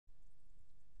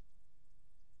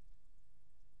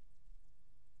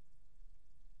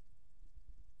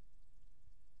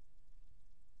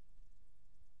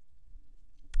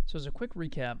So as a quick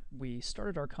recap, we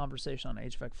started our conversation on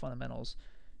HVAC fundamentals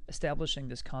establishing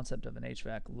this concept of an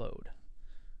HVAC load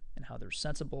and how they're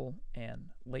sensible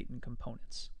and latent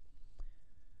components.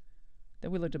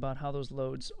 Then we looked about how those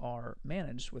loads are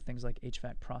managed with things like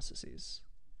HVAC processes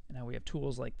and how we have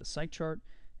tools like the cycle chart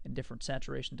and different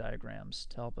saturation diagrams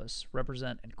to help us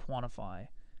represent and quantify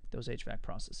those HVAC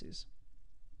processes.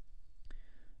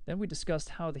 Then we discussed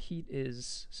how the heat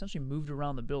is essentially moved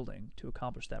around the building to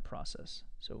accomplish that process.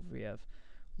 So if we have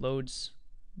loads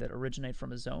that originate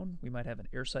from a zone, we might have an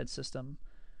airside system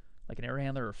like an air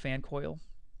handler or fan coil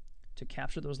to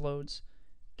capture those loads,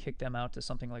 kick them out to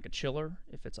something like a chiller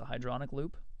if it's a hydronic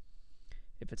loop.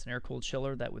 If it's an air-cooled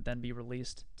chiller, that would then be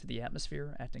released to the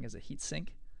atmosphere, acting as a heat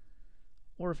sink.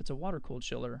 Or if it's a water-cooled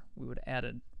chiller, we would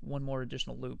add one more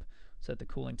additional loop so that the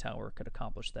cooling tower could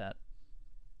accomplish that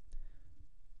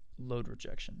load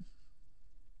rejection.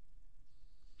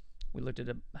 We looked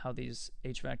at how these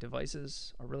HVAC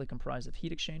devices are really comprised of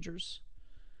heat exchangers.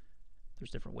 There's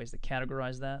different ways to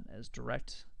categorize that as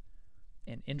direct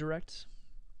and indirect,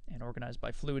 and organized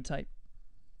by fluid type.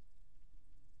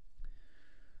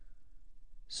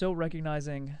 So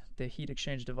recognizing the heat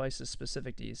exchange devices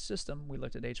specific to each system, we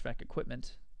looked at HVAC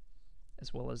equipment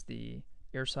as well as the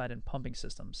airside and pumping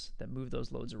systems that move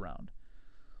those loads around.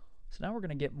 So now we're going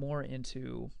to get more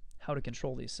into how to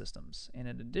control these systems. And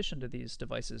in addition to these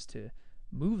devices to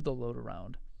move the load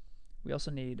around, we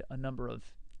also need a number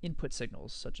of input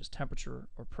signals such as temperature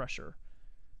or pressure.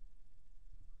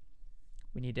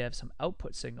 We need to have some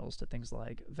output signals to things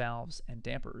like valves and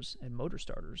dampers and motor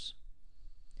starters.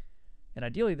 And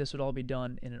ideally this would all be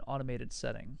done in an automated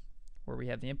setting where we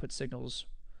have the input signals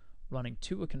running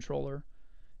to a controller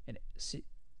and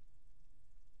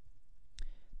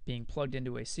being plugged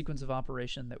into a sequence of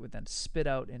operation that would then spit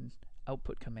out an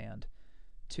output command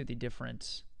to the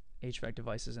different HVAC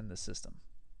devices in the system.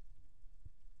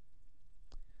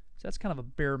 So that's kind of a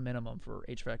bare minimum for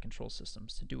HVAC control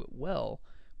systems. To do it well,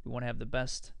 we want to have the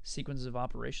best sequences of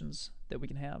operations that we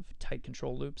can have, tight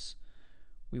control loops.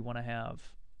 We want to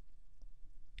have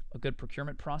a good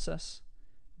procurement process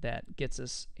that gets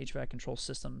us HVAC control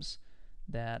systems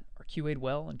that are QA'd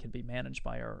well and can be managed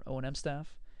by our O&M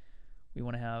staff. We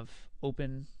want to have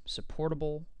open,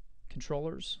 supportable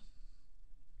controllers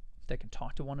that can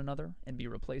talk to one another and be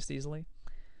replaced easily.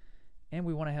 And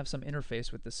we want to have some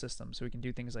interface with the system so we can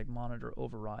do things like monitor,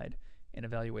 override, and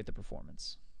evaluate the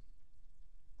performance.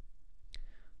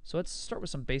 So let's start with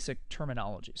some basic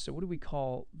terminology. So what do we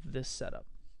call this setup?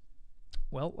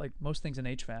 Well, like most things in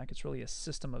HVAC, it's really a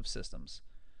system of systems.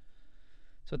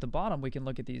 So at the bottom, we can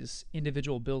look at these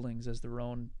individual buildings as their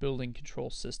own building control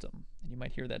system. And you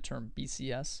might hear that term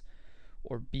BCS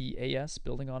or BAS,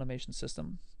 Building Automation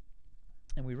System.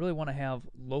 And we really want to have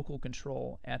local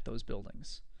control at those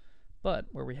buildings. But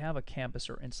where we have a campus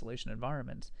or installation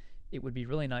environment, it would be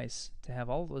really nice to have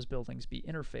all of those buildings be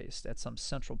interfaced at some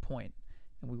central point.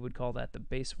 And we would call that the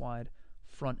base-wide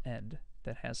front end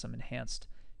that has some enhanced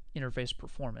interface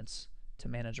performance to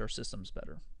manage our systems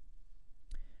better.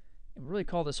 And we really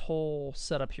call this whole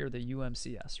setup here the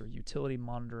UMCS, or Utility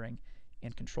Monitoring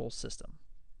and Control System.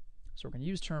 So we're going to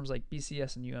use terms like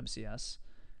BCS and UMCS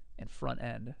and front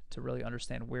end to really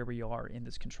understand where we are in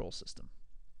this control system.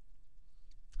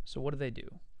 So what do they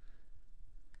do?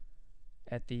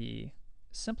 At the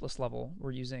simplest level,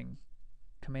 we're using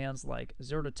commands like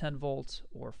 0 to 10 volt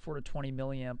or 4 to 20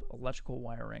 milliamp electrical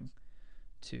wiring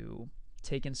to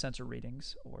take in sensor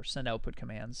readings or send output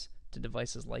commands to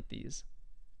devices like these.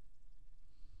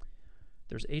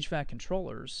 There's HVAC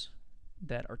controllers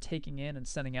that are taking in and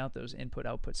sending out those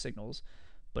input-output signals,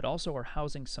 but also are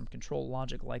housing some control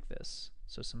logic like this.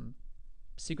 So some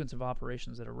sequence of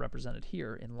operations that are represented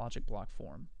here in logic block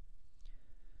form.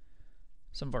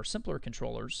 Some of our simpler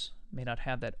controllers may not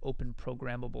have that open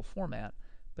programmable format,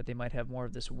 but they might have more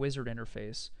of this wizard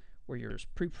interface where there's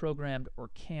pre-programmed or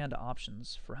canned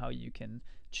options for how you can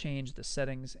change the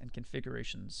settings and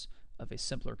configurations of a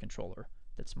simpler controller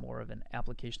that's more of an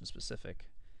application-specific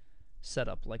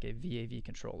setup like a VAV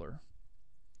controller.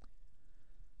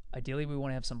 Ideally, we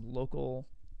want to have some local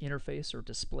interface or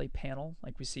display panel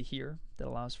like we see here that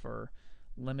allows for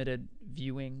limited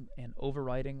viewing and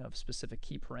overriding of specific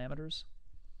key parameters.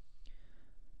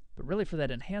 But really for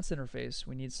that enhanced interface,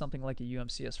 we need something like a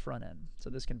UMCS front end. So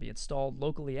this can be installed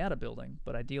locally at a building,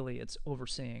 but ideally it's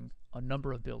overseeing a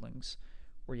number of buildings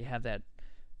where you have that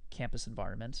campus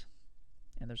environment.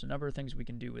 And there's a number of things we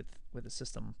can do with a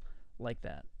system like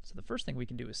that. So the first thing we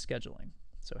can do is scheduling.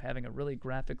 So having a really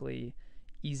graphically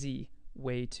easy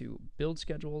way to build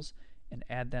schedules and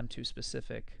add them to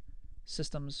specific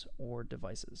systems or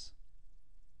devices.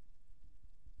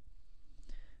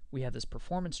 We have this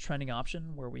performance trending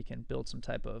option where we can build some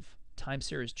type of time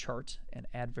series chart and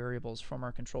add variables from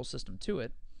our control system to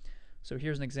it. So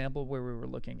here's an example where we were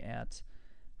looking at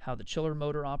how the chiller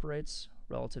motor operates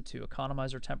relative to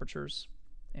economizer temperatures,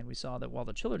 and we saw that while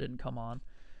the chiller didn't come on,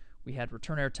 we had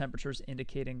return air temperatures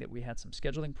indicating that we had some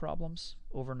scheduling problems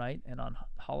overnight and on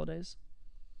holidays.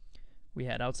 We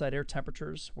had outside air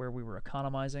temperatures where we were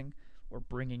economizing or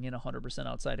bringing in 100%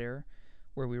 outside air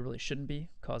where we really shouldn't be,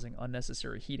 causing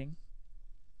unnecessary heating.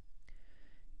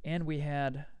 And we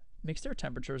had mixed air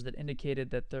temperatures that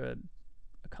indicated that the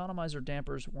economizer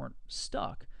dampers weren't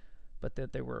stuck, but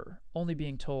that they were only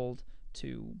being told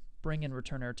to bring in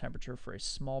return air temperature for a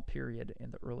small period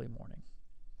in the early morning.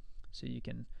 So you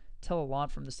can tell a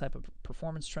lot from this type of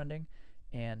performance trending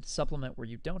and supplement where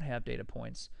you don't have data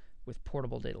points with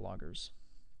portable data loggers.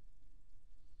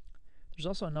 There's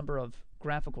also a number of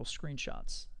graphical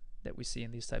screenshots that we see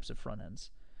in these types of front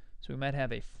ends. So we might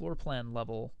have a floor plan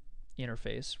level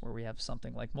interface where we have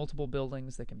something like multiple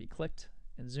buildings that can be clicked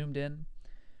and zoomed in,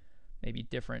 maybe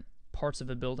different parts of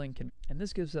a building and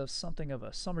this gives us something of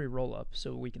a summary roll-up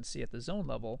so we can see at the zone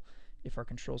level if our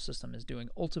control system is doing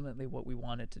ultimately what we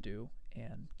want it to do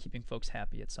and keeping folks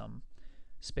happy at some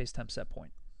space temp set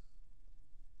point.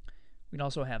 We can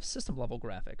also have system level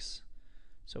graphics.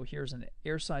 So here's an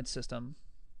airside system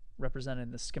represented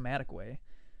in the schematic way,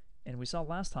 and we saw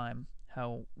last time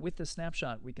how with the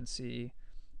snapshot we can see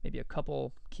maybe a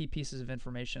couple key pieces of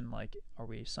information like are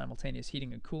we simultaneous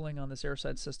heating and cooling on this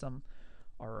airside system?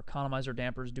 Are our economizer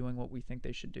dampers doing what we think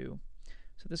they should do?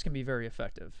 So this can be very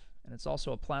effective, and it's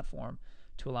also a platform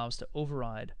to allow us to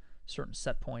override certain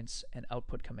set points and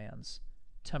output commands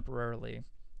temporarily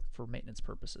for maintenance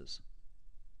purposes.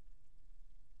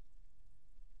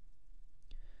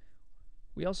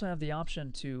 We also have the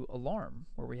option to alarm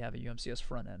where we have a UMCS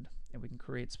front end, and we can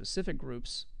create specific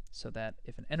groups so that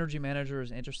if an energy manager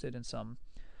is interested in some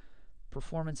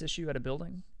performance issue at a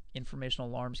building, informational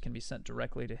alarms can be sent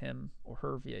directly to him or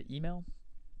her via email.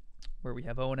 Where we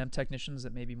have O&M technicians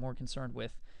that may be more concerned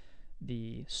with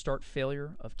the start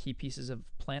failure of key pieces of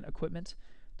plant equipment,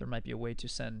 there might be a way to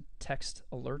send text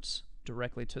alerts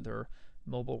directly to their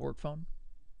mobile work phone.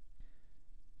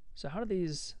 So how do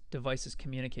these devices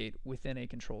communicate within a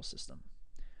control system?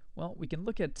 Well, we can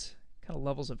look at kind of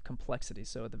levels of complexity.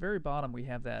 So at the very bottom we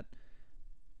have that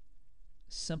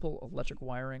simple electric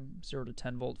wiring, 0 to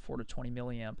 10 volt, 4 to 20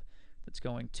 milliamp, that's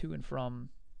going to and from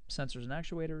sensors and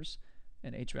actuators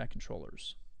and HVAC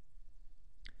controllers.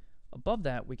 Above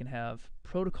that, we can have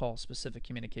protocol-specific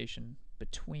communication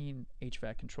between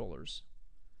HVAC controllers.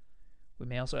 We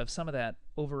may also have some of that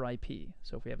over IP.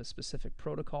 So if we have a specific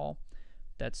protocol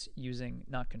that's using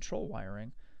not control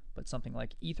wiring, but something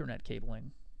like Ethernet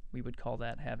cabling, we would call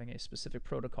that having a specific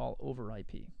protocol over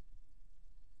IP.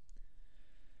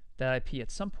 That IP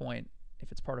at some point,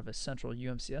 if it's part of a central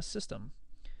UMCS system,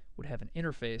 would have an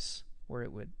interface where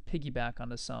it would piggyback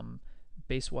onto some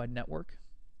base-wide network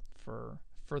for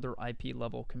further IP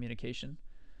level communication,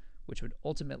 which would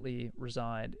ultimately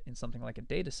reside in something like a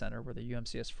data center where the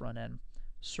UMCS front end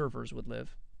servers would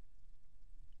live.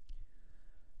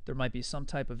 There might be some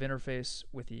type of interface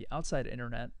with the outside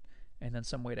internet and then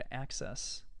some way to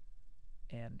access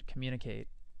and communicate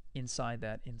inside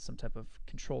that in some type of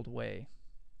controlled way.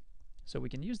 So we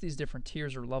can use these different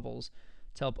tiers or levels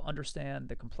to help understand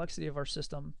the complexity of our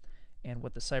system and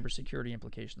what the cybersecurity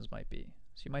implications might be.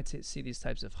 So you might see these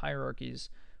types of hierarchies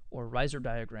or riser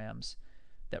diagrams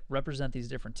that represent these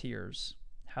different tiers,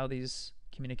 how these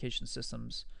communication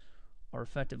systems are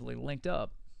effectively linked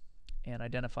up, and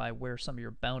identify where some of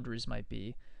your boundaries might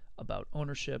be about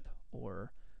ownership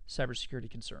or cybersecurity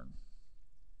concern.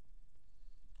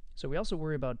 So we also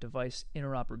worry about device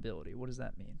interoperability. What does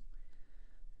that mean?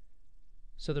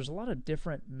 So there's a lot of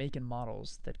different make and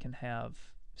models that can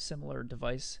have similar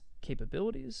device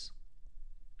capabilities,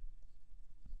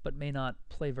 but may not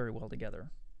play very well together.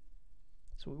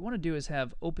 So what we want to do is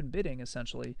have open bidding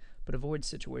essentially, but avoid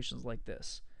situations like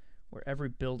this, where every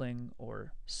building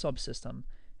or subsystem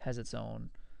has its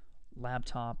own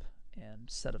laptop and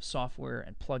set of software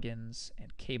and plugins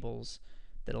and cables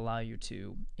that allow you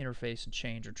to interface and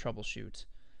change or troubleshoot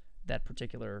that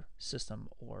particular system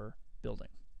or building.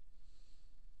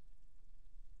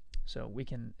 So we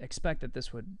can expect that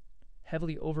this would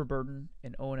heavily overburden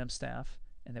an O&M staff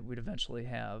and that we'd eventually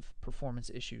have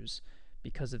performance issues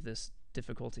because of this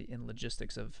difficulty in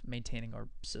logistics of maintaining our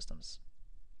systems.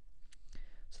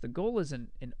 So the goal is an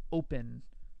open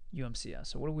UMCS.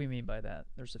 So what do we mean by that?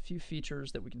 There's a few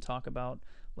features that we can talk about,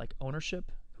 like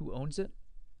ownership, who owns it.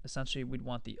 Essentially, we'd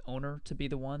want the owner to be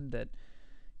the one that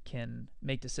can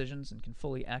make decisions and can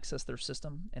fully access their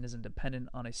system and isn't dependent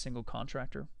on a single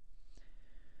contractor.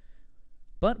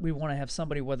 But we want to have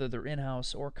somebody, whether they're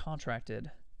in-house or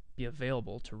contracted, be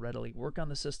available to readily work on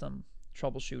the system,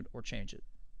 troubleshoot, or change it.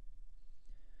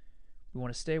 We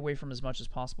want to stay away from as much as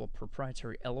possible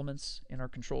proprietary elements in our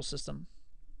control system.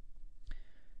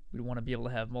 We want to be able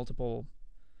to have multiple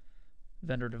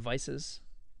vendor devices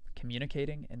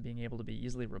communicating and being able to be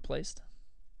easily replaced.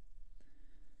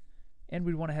 And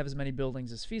we want to have as many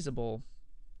buildings as feasible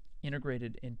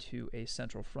integrated into a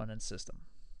central front-end system.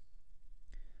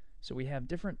 So we have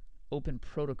different open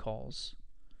protocols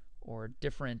or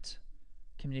different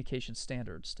communication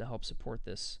standards to help support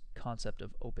this concept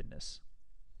of openness.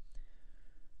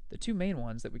 The two main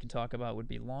ones that we can talk about would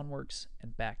be LawnWorks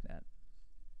and BACnet.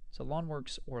 So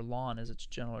LawnWorks, or LAWN as it's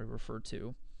generally referred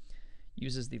to,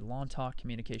 uses the Lawn Talk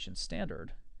Communication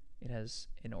Standard. It has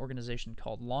an organization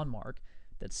called LawnMark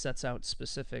that sets out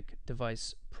specific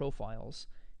device profiles,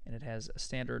 and it has a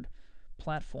standard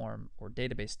platform or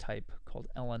database type called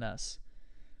LNS.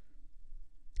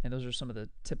 And those are some of the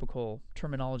typical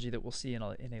terminology that we'll see in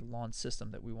a lawn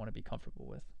system that we want to be comfortable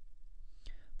with.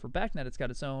 For BACnet, it's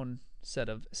got its own set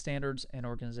of standards and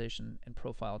organization and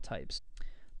profile types.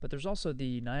 But there's also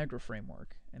the Niagara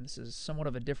framework, and this is somewhat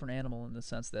of a different animal in the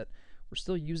sense that we're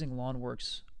still using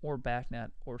LawnWorks or BACnet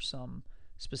or some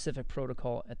specific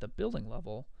protocol at the building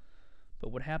level, but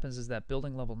what happens is that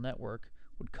building level network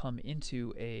would come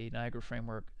into a Niagara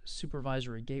framework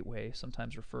supervisory gateway,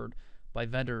 sometimes referred by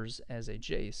vendors as a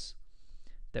JACE,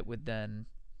 that would then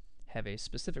have a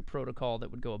specific protocol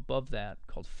that would go above that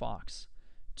called FOX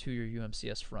to your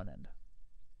UMCS front end.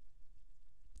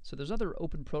 So there's other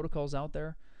open protocols out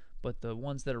there, but the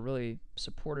ones that are really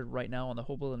supported right now on the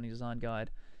whole building design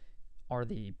guide are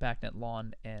the BACnet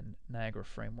Lawn and Niagara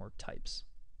framework types.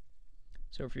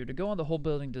 So if you were to go on the whole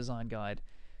building design guide,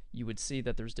 you would see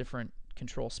that there's different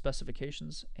control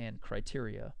specifications and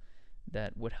criteria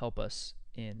that would help us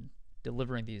in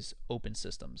delivering these open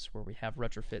systems where we have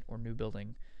retrofit or new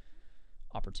building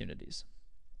opportunities.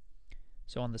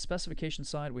 So on the specification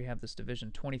side, we have this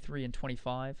division 23 and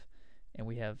 25, and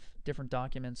we have different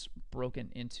documents broken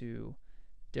into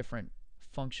different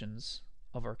functions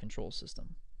of our control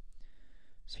system.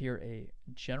 So here a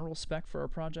general spec for our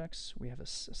projects. We have a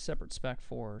separate spec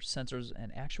for sensors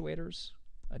and actuators,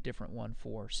 a different one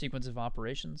for sequence of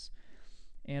operations,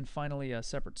 and finally a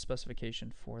separate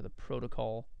specification for the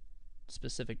protocol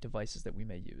specific devices that we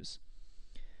may use.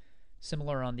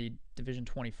 Similar on the Division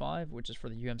 25, which is for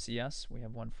the UMCS, we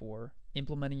have one for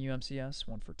implementing UMCS,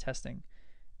 one for testing,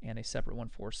 and a separate one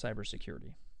for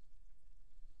cybersecurity.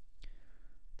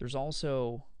 There's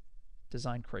also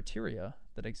design criteria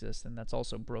that exist, and that's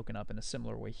also broken up in a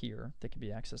similar way here that can be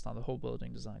accessed on the whole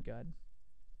building design guide.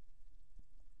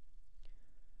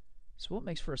 So what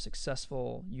makes for a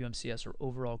successful UMCS or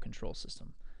overall control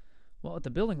system? Well, at the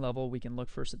building level, we can look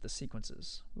first at the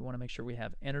sequences. We want to make sure we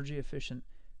have energy efficient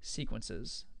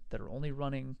sequences that are only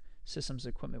running systems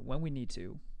equipment when we need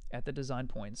to at the design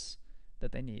points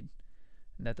that they need,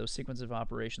 and that those sequences of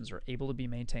operations are able to be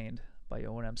maintained by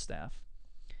O&M staff.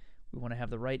 We want to have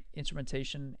the right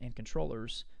instrumentation and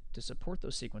controllers to support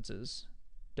those sequences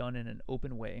done in an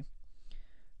open way.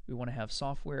 We want to have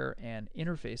software and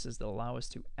interfaces that allow us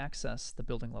to access the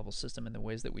building level system in the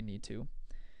ways that we need to.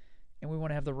 And we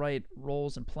want to have the right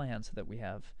roles and plans so that we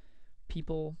have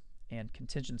people and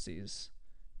contingencies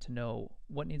to know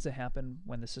what needs to happen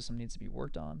when the system needs to be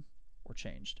worked on or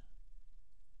changed.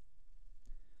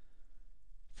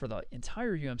 For the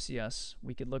entire UMCS,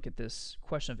 we could look at this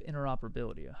question of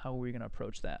interoperability. How are we going to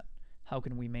approach that? How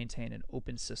can we maintain an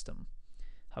open system?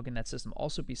 How can that system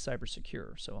also be cyber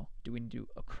secure? So do we need to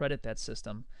accredit that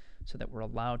system so that we're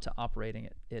allowed to operate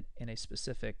it in a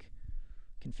specific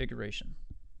configuration?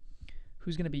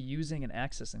 Who's going to be using and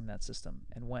accessing that system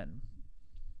and when?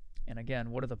 And again,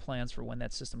 what are the plans for when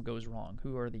that system goes wrong?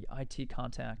 Who are the IT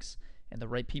contacts and the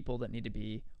right people that need to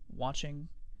be watching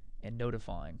and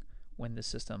notifying when the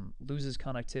system loses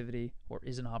connectivity or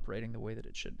isn't operating the way that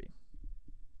it should be?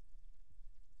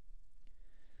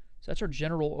 So that's our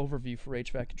general overview for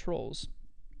HVAC controls,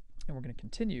 and we're going to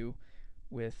continue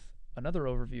with another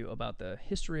overview about the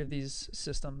history of these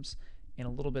systems and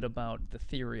a little bit about the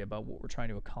theory about what we're trying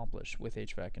to accomplish with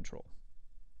HVAC control.